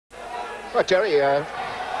Well, Terry, a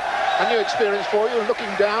new experience for you, looking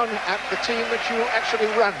down at the team that you actually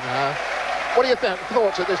run. What are your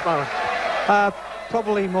thoughts at this moment?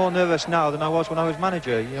 Probably more nervous now than I was when I was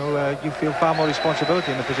manager. You know, you feel far more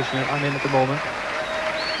responsibility in the position I'm in at the moment.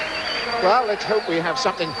 Well, let's hope we have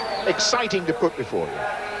something exciting to put before you.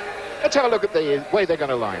 Let's have a look at the way they're going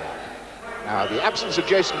to line up. Now, the absence of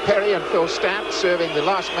Jason Perry and Phil Stant serving the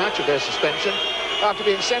last match of their suspension after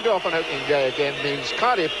being sent off on opening day again means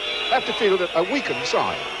Cardiff have to field a weakened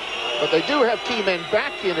side. But they do have key men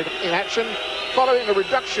back in action following a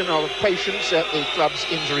reduction of patients at the club's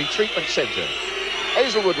injury treatment centre.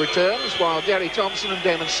 Hazelwood returns while Gary Thompson and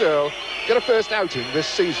Damon Searle get a first outing this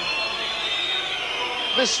season.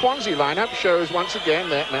 This Swansea lineup shows once again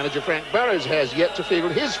that manager Frank Burrows has yet to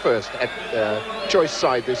field his first choice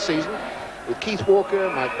side this season, with Keith Walker,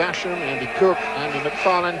 Mike Basham, Andy Cook, Andy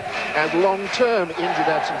McFarlane as long-term injured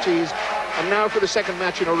absentees. And now for the second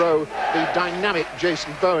match in a row, the dynamic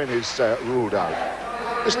Jason Bowen is ruled out.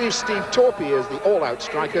 This leaves Steve Torpey as the all-out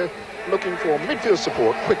striker, looking for midfield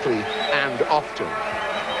support quickly and often.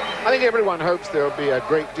 I think everyone hopes there'll be a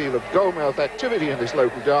great deal of goalmouth activity in this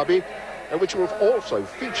local derby, which will also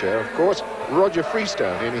feature, of course, Roger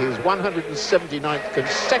Freestone in his 179th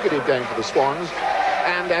consecutive game for the Swans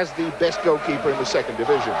and as the best goalkeeper in the second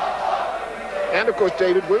division. And, of course,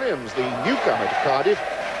 David Williams, the newcomer to Cardiff,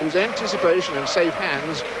 whose anticipation and safe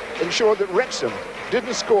hands ensured that Wrexham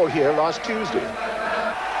didn't score here last Tuesday.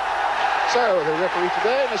 So, the referee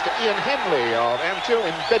today, Mr. Ian Henley of Antill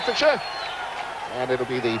in Bedfordshire, and it'll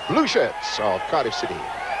be the Blue Shirts of Cardiff City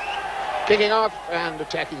kicking off and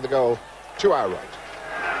attacking the goal to our right.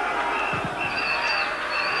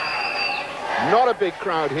 Not a big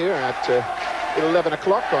crowd here at 11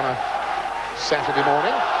 o'clock on a Saturday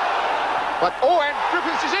morning. But, oh, and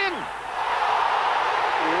Griffiths is in!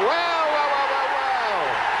 Well.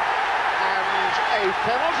 And a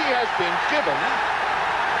penalty has been given.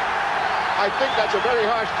 I think that's a very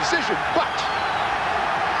harsh decision, but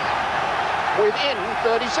within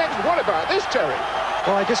 30 seconds. What about this, Terry?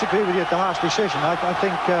 Well, I disagree with you at the harsh decision. I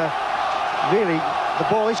think, really, the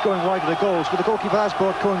ball is going wide of the goals, but the goalkeeper has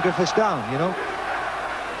brought Cohen Griffiths down, you know?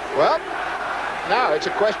 Well, now it's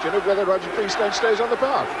a question of whether Roger Freestone stays on the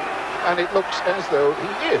park. And it looks as though he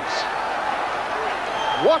is.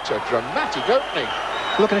 What a dramatic opening.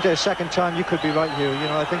 Looking at it a second time, you could be right here. You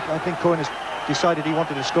know, I think Cohen has decided he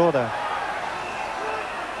wanted to score there.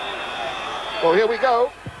 Well, here we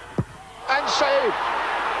go. And saved.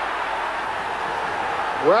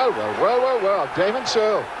 Well. Damon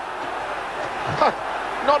Searle.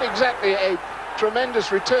 Not exactly a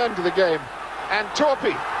tremendous return to the game. And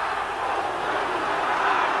Torpey.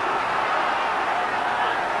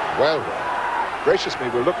 Well, gracious me,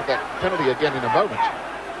 we'll look at that penalty again in a moment.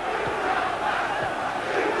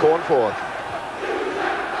 Cornforth.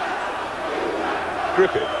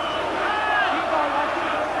 Griffith.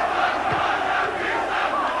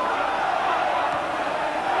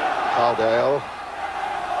 Caldale.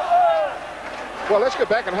 Well, let's go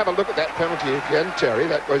back and have a look at that penalty again, Terry.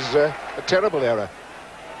 That was a terrible error.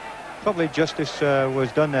 Probably justice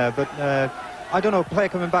was done there, but I don't know, player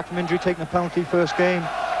coming back from injury, taking a penalty first game.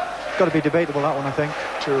 It's got to be debatable, that one, I think.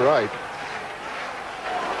 You're right.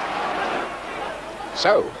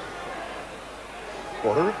 So,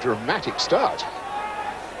 what a dramatic start.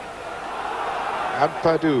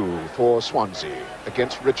 Ampadu for Swansea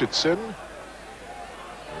against Richardson.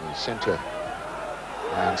 In the centre.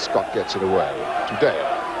 And Scott gets it away. Today.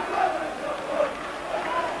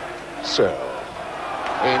 Searle.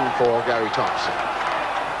 In for Gary Thompson.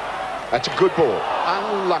 That's a good ball.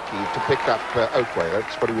 Unlucky to pick up Oakway.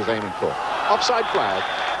 That's what he was aiming for. Offside flag.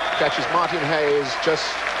 Catches Martin Hayes just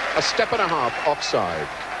a step and a half offside.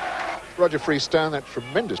 Roger Freestone, that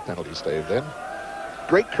tremendous penalty save then.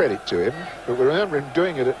 Great credit to him. But we remember him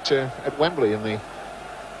doing it at Wembley in the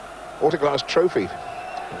Autoglass Trophy,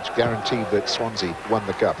 which guaranteed that Swansea won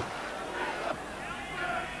the cup.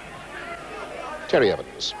 Terry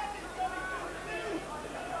Evans.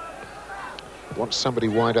 Wants somebody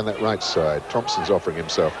wide on that right side. Thompson's offering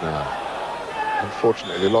himself now.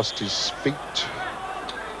 Unfortunately, lost his feet.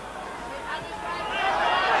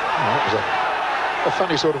 Oh, that was a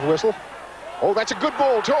funny sort of whistle. Oh, that's a good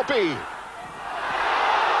ball, Torpey.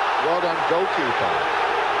 Well done, goalkeeper.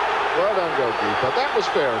 Well done, goalkeeper. That was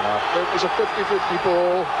fair enough. It was a 50-50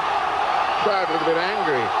 ball. Crowd a little bit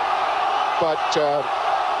angry. But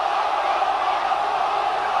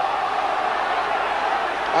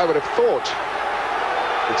I would have thought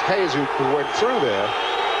it's Hayes who went through there.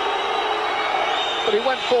 But he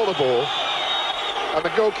went for the ball. And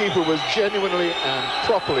the goalkeeper was genuinely and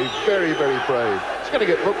properly very, very brave. He's going to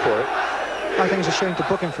get booked for it. I think it's a shame to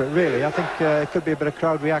book him for it, really. I think it could be a bit of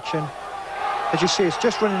crowd reaction. As you see, it's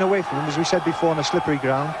just running away from him, as we said before, on a slippery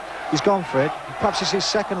ground. He's gone for it. Perhaps it's his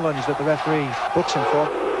second lunge that the referee books him for.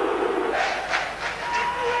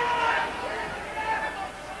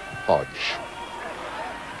 Hodge.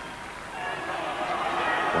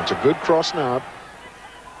 Wants a good cross now.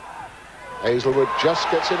 Hazelwood just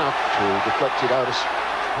gets enough to deflect it out of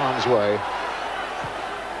harm's way.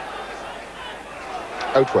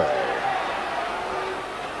 Otway.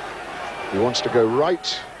 He wants to go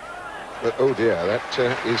right, but oh dear, that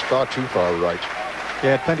is far too far right.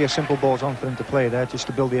 Yeah, plenty of simple balls on for him to play there, just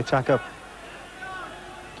to build the attack up.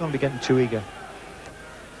 Don't be getting too eager.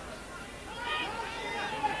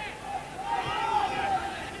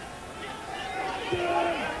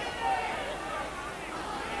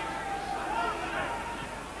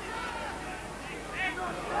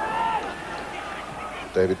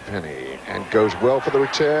 David Penny, and goes well for the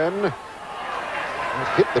return.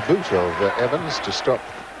 Hit the boot of Evans to stop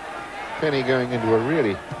Penny going into a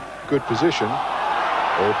really good position.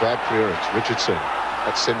 Oh, bad clearance. Richardson.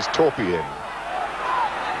 That sends Torpy in.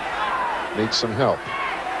 Needs some help.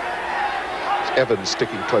 It's Evans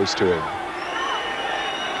sticking close to him.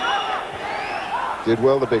 Did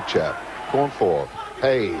well, the big chap. Cornforth.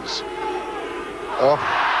 Hayes. Oh.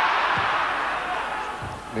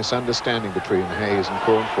 Misunderstanding between Hayes and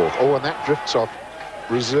Cornforth. Oh, and that drifts off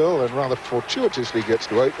Brazil and rather fortuitously gets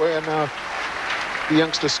to Otway, and now the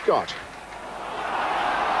youngster Scott.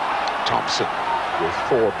 Thompson with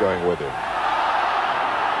Ford going with him.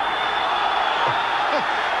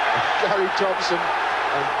 Gary Thompson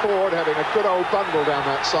and Ford having a good old bundle down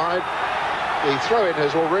that side. The throw-in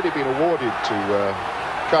has already been awarded to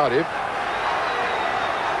Cardiff.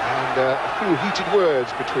 And a few heated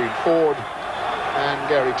words between Ford and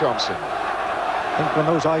Gary Thompson. I think when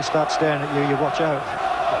those eyes start staring at you, you watch out.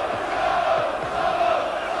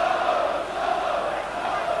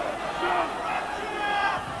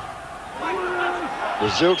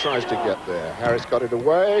 Brazil tries to get there. Harris got it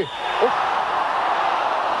away. Oh.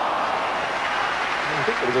 I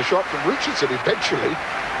think there was a shot from Richardson eventually,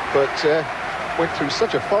 but went through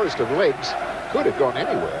such a forest of legs. Could have gone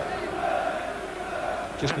anywhere.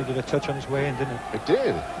 Just needed a touch on his way in, didn't it? It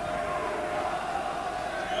did.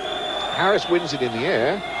 Harris wins it in the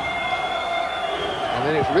air, and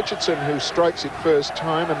then it's Richardson who strikes it first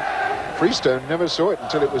time, and Freestone never saw it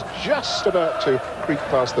until it was just about to creep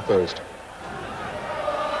past the post.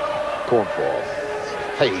 Cornforth.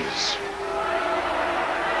 Hayes.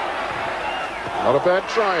 Not a bad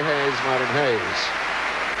try, Hayes, Martin Hayes.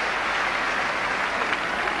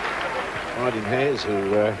 Martin Hayes,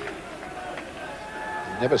 who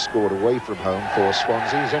never scored away from home for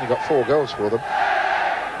Swansea. He's only got 4 goals for them.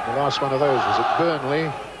 The last one of those was at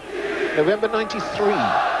Burnley, November '93.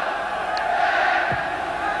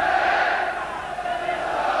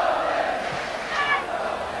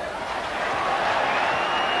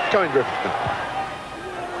 Going Griffin.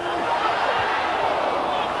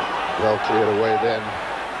 Well cleared away then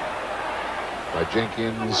by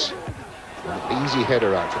Jenkins. An easy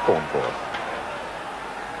header out for Cornforth.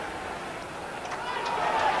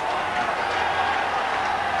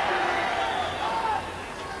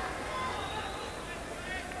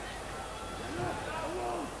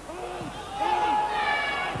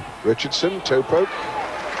 Richardson, toe poke,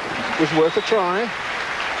 was worth a try.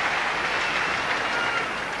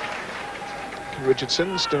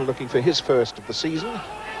 Richardson still looking for his first of the season,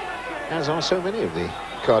 as are so many of the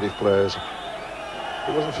Cardiff players. If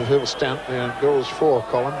it wasn't for Phil Stamp, the goals for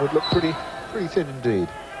column would look pretty thin indeed.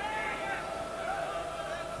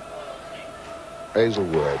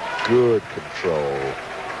 Hazelwood, good control.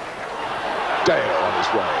 Dale on his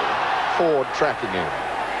way. Ford tracking him.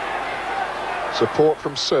 Support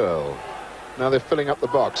from Searle. Now they're filling up the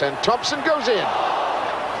box, and Thompson goes in.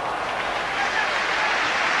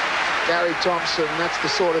 Gary Thompson, that's the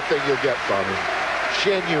sort of thing you'll get from him.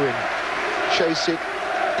 Genuine. Chase it,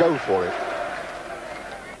 go for it.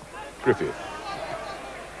 Griffith.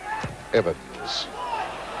 Evans.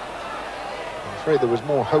 I'm afraid there was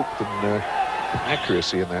more hope than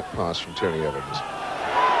accuracy in that pass from Terry Evans.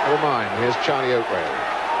 Never mind, here's Charlie Otway.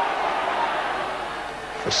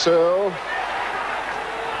 For Searle.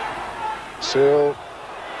 Searle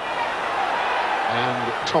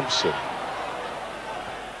and Thompson.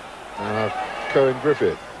 Now Cohen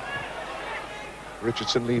Griffith.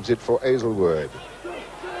 Richardson leaves it for Hazelwood.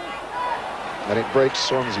 And it breaks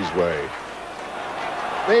Swansea's way.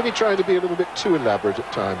 Maybe trying to be a little bit too elaborate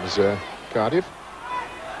at times, Cardiff.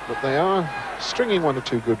 But they are stringing 1 or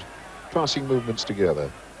 2 good passing movements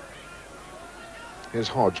together. Here's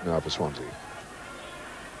Hodge now for Swansea.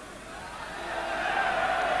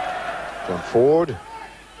 John Ford,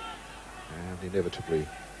 and inevitably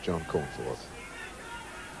John Cornforth.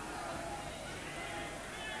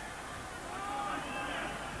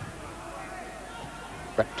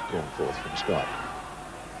 Back to Cornforth from Scott.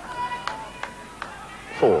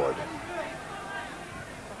 Ford.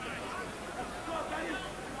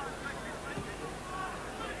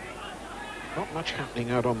 Not much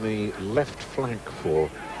happening out on the left flank for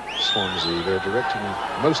Swansea. They're directing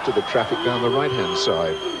most of the traffic down the right-hand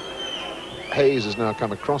side. Hayes has now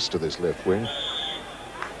come across to this left wing.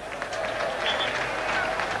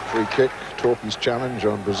 Free kick, Torpy's challenge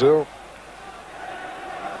on Brazil.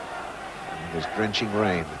 And there's drenching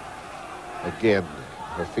rain. Again,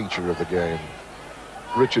 a feature of the game.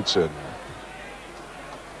 Richardson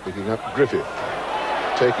picking up Griffith,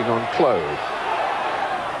 taking on Claude.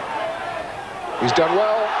 He's done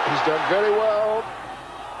well, he's done very well.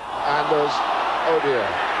 And there's, oh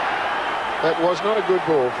dear, that was not a good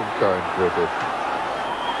ball from Cohen Griffith.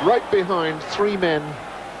 Right behind three men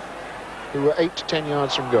who were 8 to 10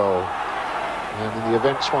 yards from goal. And in the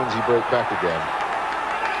event, Swansea break back again.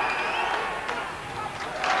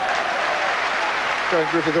 Cohen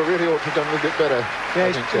Griffith really ought to have done a little bit better. Yeah,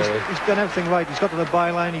 he's done everything right. He's got to the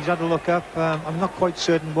byline, he's had a look up. I'm not quite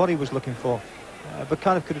certain what he was looking for. But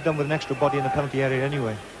Cardiff could have done with an extra body in the penalty area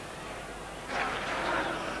anyway.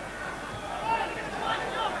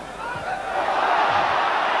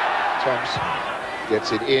 Thompson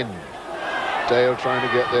gets it in. Dale trying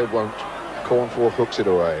to get there, won't. Cornforth hooks it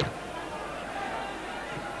away.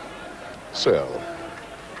 Searle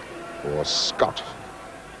or Scott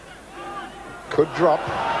could drop.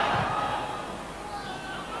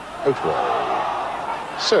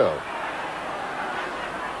 Oatwell. Searle.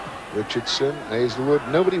 Richardson, Hazelwood,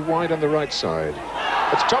 nobody wide on the right side.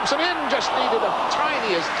 It's Thompson in, just needed a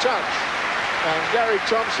tiniest touch. And Gary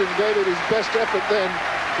Thompson gave it his best effort then.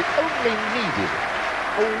 It only needed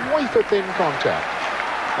a wafer-thin contact.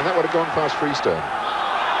 And that would have gone past Freestone.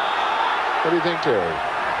 What do you think, Terry?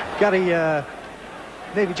 Gary,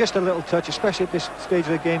 maybe just a little touch, especially at this stage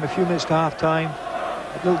of the game, a few minutes to half-time.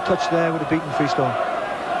 A little touch there would have beaten Freestone.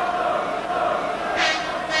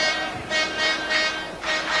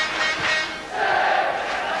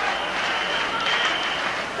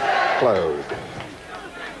 Claude.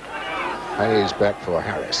 Hayes back for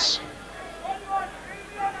Harris.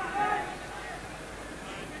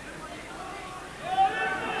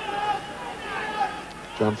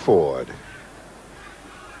 John Ford.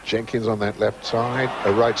 Jenkins on that left side,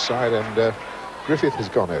 right side, and Griffith has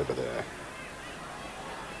gone over there.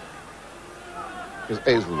 Here's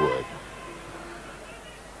Hazelwood.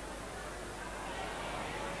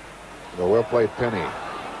 Well played, Penny.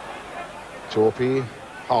 Torpy,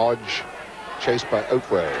 Hodge, chased by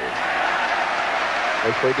Oatway.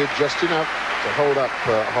 Oatway did just enough to hold up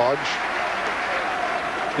Hodge.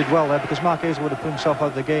 Did well there because Mark Hayes would have put himself out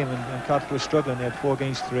of the game, and Cardiff was struggling. They had 4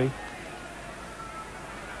 against 3.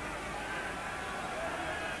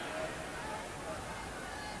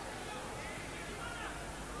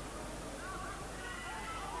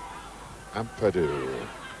 Ampadu.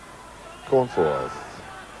 Cornforth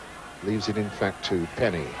leaves it in fact to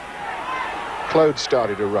Penny. Claude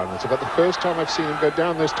started to run. It's about the first time I've seen him go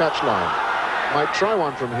down this touchline. Might try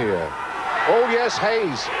one from here. Oh yes,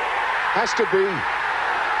 Hayes. Has to be.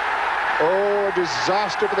 Oh, a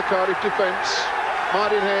disaster for the Cardiff defence.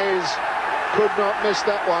 Martin Hayes could not miss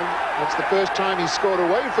that one. That's the first time he's scored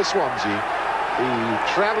away for Swansea. The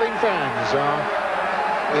travelling fans are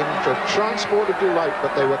in for transport of delight,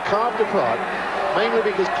 but they were carved apart, mainly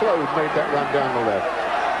because Claude made that run down the left.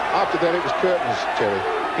 After that, it was curtains, Terry.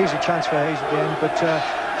 Easy chance for Hayes at the end, but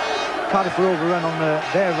Cardiff were overrun on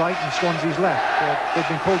their right and Swansea's left. They've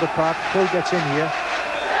been pulled apart. Claude gets in here.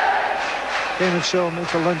 Damon Searle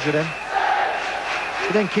makes a lunge at him.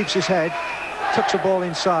 He then keeps his head, tucks the ball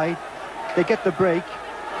inside. They get the break,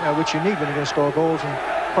 which you need when you're going to score goals,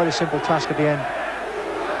 and quite a simple task at the end.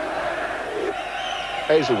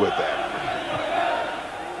 Hazelwood there.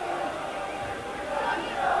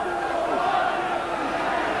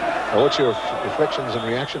 What's your reflections and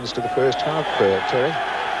reactions to the first half, Terry?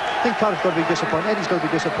 I think Cardiff's got to be disappointed. Eddie's got to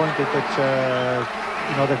be disappointed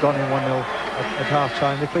that they've gone in 1-0 at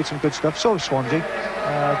half-time. They played some good stuff. So is Swansea.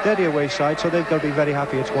 They're the away side, so they've got to be very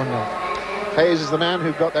happy it's 1-0. Hayes is the man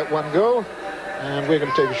who got that one goal, and we're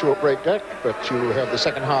going to take a short break, Jack, but you'll have the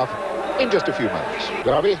second half in just a few moments.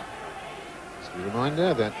 Derby. Just a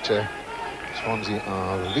reminder that Swansea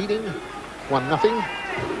are leading 1-0.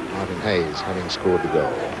 Martin Hayes having scored the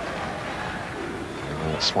goal.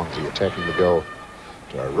 And Swansea attacking the goal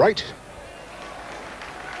to our right.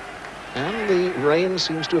 And the rain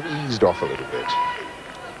seems to have eased off a little bit.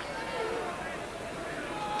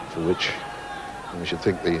 for which I should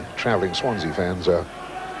think the travelling Swansea fans are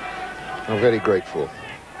very grateful.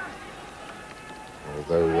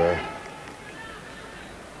 Although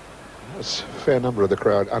there's a fair number of the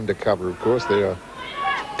crowd undercover, of course. They are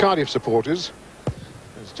Cardiff supporters.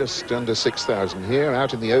 There's just under 6,000 here,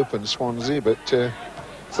 out in the open, Swansea, but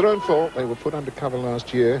it's their own fault. They were put undercover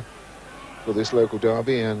last year for this local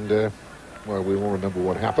derby, and well, we all remember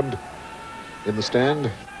what happened in the stand.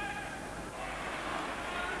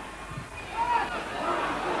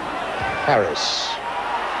 Harris.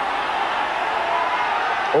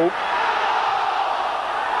 Oh.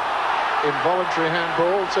 Involuntary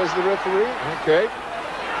handball, says the referee. Okay.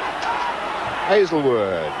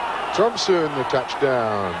 Hazelwood. Thompson, the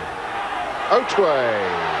touchdown. Otway.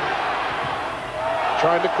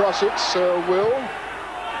 Trying to cross it, Sir Will.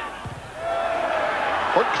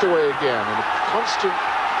 Hooked away again, and a constant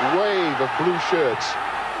wave of blue shirts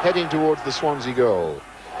heading towards the Swansea goal.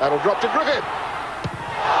 That'll drop to Griffith.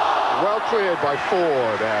 Well cleared by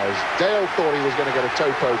Ford, as Dale thought he was going to get a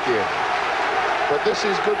toe poke in. But this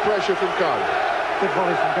is good pressure from Cardiff. Good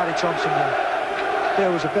volley from Gary Thompson there.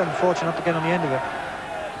 Dale was a bit unfortunate to get on the end of it.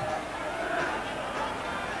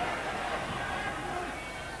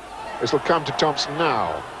 This will come to Thompson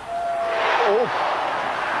now. Oh,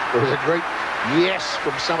 there was a great yes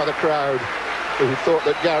from some of the crowd who thought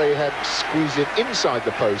that Gary had squeezed it inside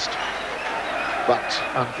the post. But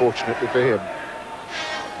unfortunately for him,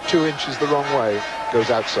 2 inches the wrong way, goes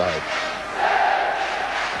outside.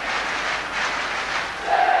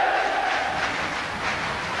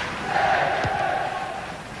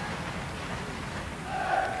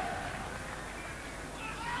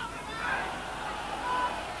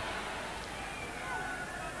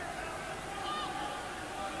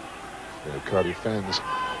 Cardiff fans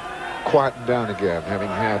quietened down again, having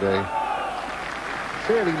had a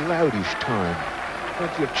fairly loudish time.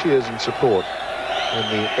 Plenty of cheers and support in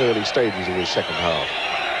the early stages of the second half.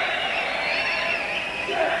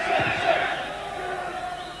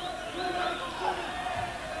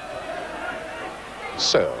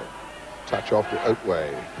 So, touch off to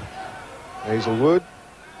Otway. Hazelwood,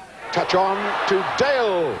 touch on to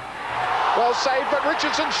Dale. Well saved, but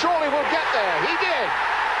Richardson surely will get there. He did.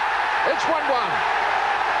 It's 1-1.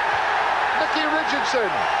 Nicky Richardson.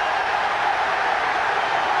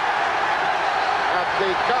 And the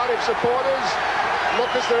Cardiff supporters look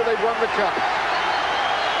as though they've won the cup.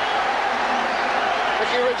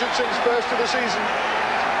 Nicky Richardson's first of the season.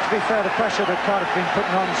 To be fair, the pressure that Cardiff have been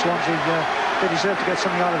putting on Swansea, they deserve to get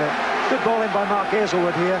something out of it. Good ball in by Mark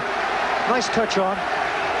Hazelwood here. Nice touch on.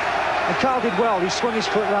 And Carl did well. He swung his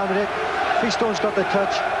foot around it. Freestone's got the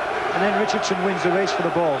touch. And then Richardson wins the race for the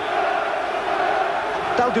ball.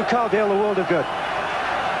 That'll do Caldale the world of good.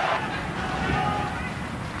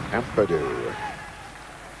 Ampadu.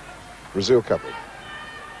 Brazil covered.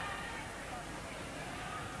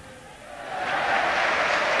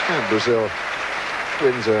 And Brazil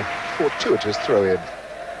wins a fortuitous throw-in.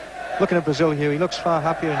 Looking at Brazil here, he looks far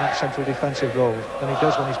happier in that central defensive role than he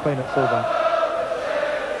does when he's playing at fullback.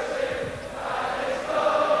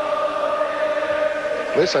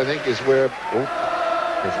 This, I think, is where... Oh,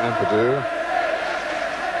 there's Ampadu.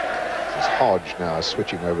 It's Hodge now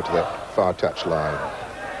switching over to that far touch line.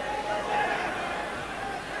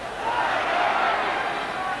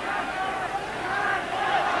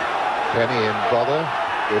 Penny in bother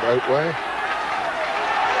with Otway.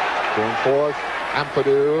 Going forward,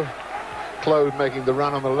 Ampadu. Claude making the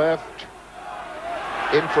run on the left.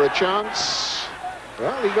 In for a chance.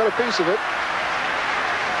 Well, he got a piece of it.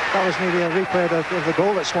 That was maybe a replay of the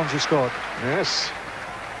goal that Swansea scored. Yes.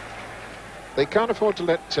 They can't afford to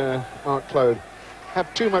let Mark Claude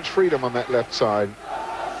have too much freedom on that left side.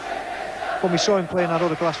 When we saw him playing that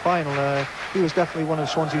other class final, he was definitely one of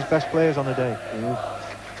Swansea's best players on the day.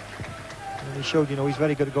 And he showed, you know, he's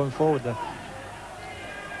very good at going forward there.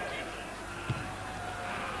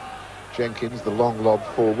 Jenkins, the long lob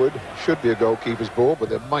forward. Should be a goalkeeper's ball, but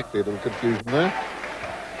there might be a little confusion there.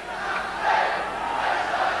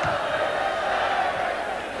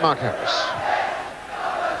 Mark Harris.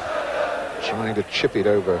 Trying to chip it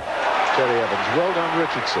over Terry Evans. Well done,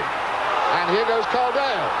 Richardson. And here goes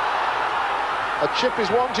Caldale. A chip is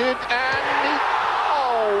wanted, and he...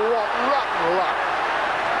 Oh, what rotten luck.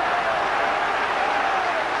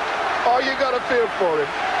 Oh, you got to feel for him.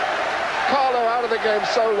 Carlo out of the game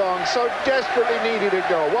so long, so desperately needed a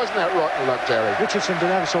goal. Wasn't that rotten luck, Terry? Richardson did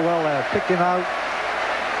ever so well there. Picked him out.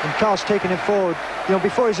 And Carl's taking him forward. You know,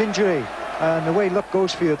 before his injury, and the way luck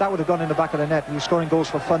goes for you, that would have gone in the back of the net. He was scoring goals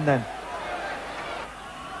for fun then.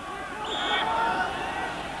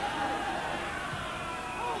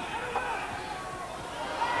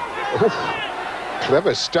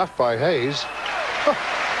 Clever stuff by Hayes.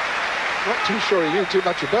 Not too sure he knew too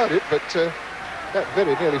much about it, but that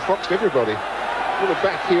very nearly foxed everybody. With a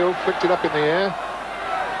back heel, flicked it up in the air.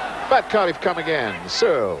 But Cardiff come again.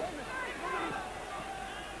 Searle.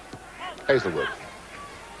 Hazelwood.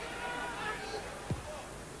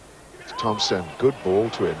 It's Thompson. Good ball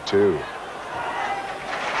to him too.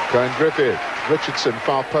 Cohen Griffith. Richardson,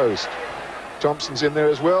 far post. Thompson's in there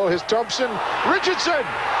as well. Here's Thompson. Richardson!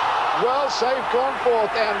 Well saved, gone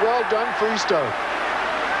forth, and well done, Freestone.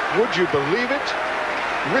 Would you believe it?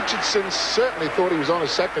 Richardson certainly thought he was on a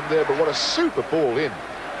second there, but what a super ball in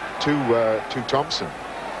to Thompson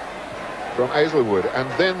from Hazelwood. And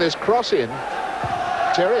then this cross in.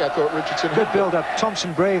 Terry, I thought Richardson... Good build-up.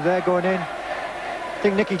 Thompson brave there going in. I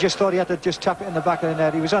think Nicky just thought he had to just tap it in the back of the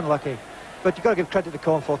net. He was unlucky. But you've got to give credit to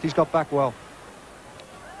Cornforth. He's got back well.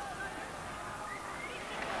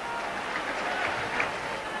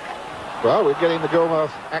 Well, we're getting the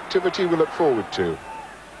goalmouth activity we look forward to.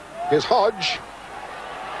 Here's Hodge.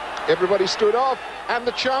 Everybody stood off, and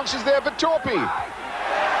the chance is there for Torpy.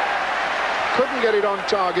 Couldn't get it on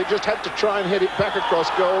target, just had to try and hit it back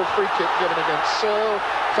across goal. Free kick given against Searle.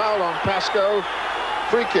 Foul on Pascoe.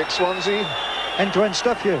 Free kick, Swansea. End-to-end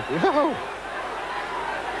stuff, you. Yo.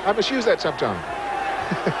 I must use that sometime.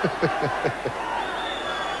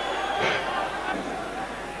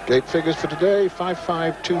 Gate figures for today,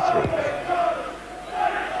 5-5-2-3.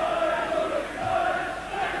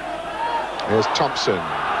 There's Thompson.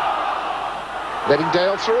 Letting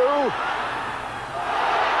Dale through.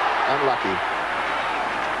 Unlucky.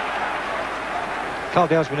 Carl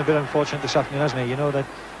Dale's been a bit unfortunate this afternoon, hasn't he? You know that,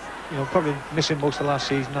 probably missing most of last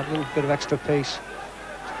season. That little bit of extra pace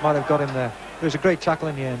might have got him there. There was a great tackle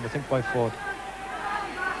in the end, I think, by Ford.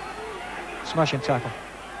 Smashing tackle.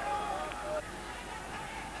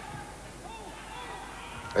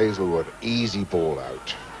 Hazelwood, easy ball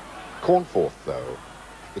out. Cornforth, though.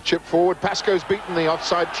 The chip forward, Pascoe's beaten the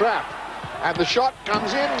offside trap. And the shot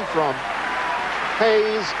comes in from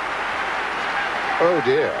Hayes. Oh,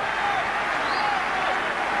 dear.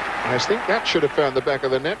 I think that should have found the back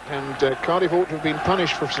of the net, and Cardiff ought to have been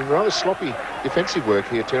punished for some rather sloppy defensive work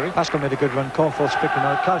here, Terry. Pascoe made a good run. Cornforth's picked him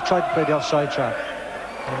out. Cardiff tried to play the offside trap.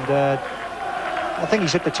 And I think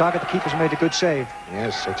he's hit the target. The keeper's made a good save.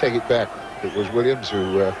 Yes, I take it back. It was Williams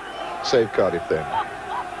who saved Cardiff then.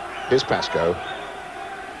 Here's Pascoe.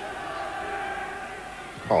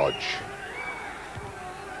 Hodge.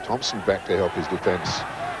 Thompson back to help his defence.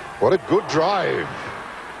 What a good drive.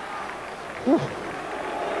 Whew.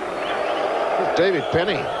 David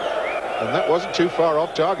Penny. And that wasn't too far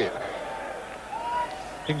off target.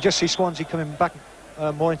 You can just see Swansea coming back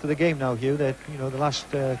more into the game now, Hugh. That, the last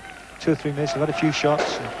 2 or 3 minutes, they've had a few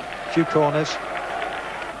shots, a few corners.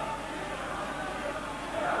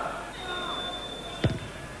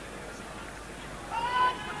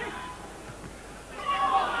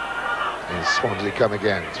 Swansea come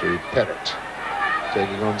again through Perrott.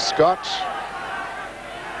 Taking on Scott.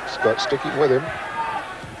 Scott sticking with him.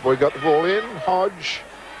 Boy got the ball in. Hodge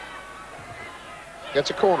gets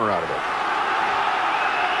a corner out of it.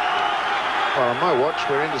 Well, on my watch,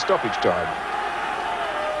 we're into stoppage time.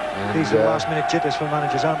 And these are last-minute jitters for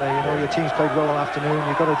managers, aren't they? Your team's played well all afternoon.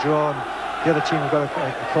 You've got a draw, and the other team have got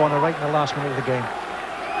a corner right in the last minute of the game.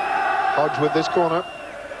 Hodge with this corner.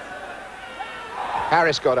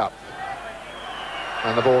 Harris got up.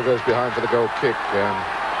 And the ball goes behind for the goal kick.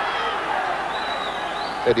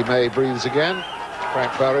 Eddie May breathes again.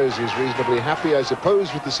 Frank Burrows is reasonably happy, I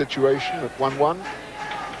suppose, with the situation at 1-1.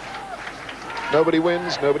 Nobody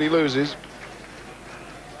wins, nobody loses.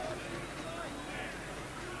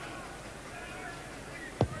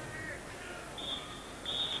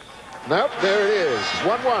 Nope, there it is,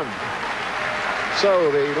 1-1.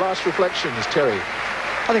 So the last reflections, Terry.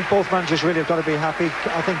 I think both managers really have got to be happy.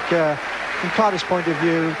 I think from Cardiff's point of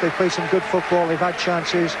view, they've played some good football, they've had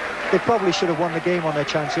chances. They probably should have won the game on their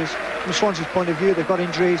chances. From Swansea's point of view, they've got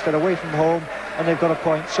injuries, they're away from home, and they've got a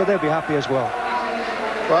point, so they'll be happy as well.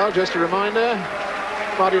 Well, just a reminder,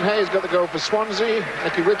 Martin Hayes got the goal for Swansea,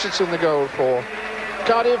 Nicky Richardson the goal for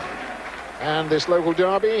Cardiff, and this local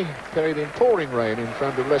derby, carried in pouring rain in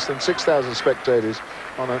front of less than 6,000 spectators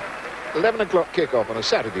on an 11 o'clock kickoff on a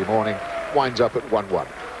Saturday morning, winds up at 1-1.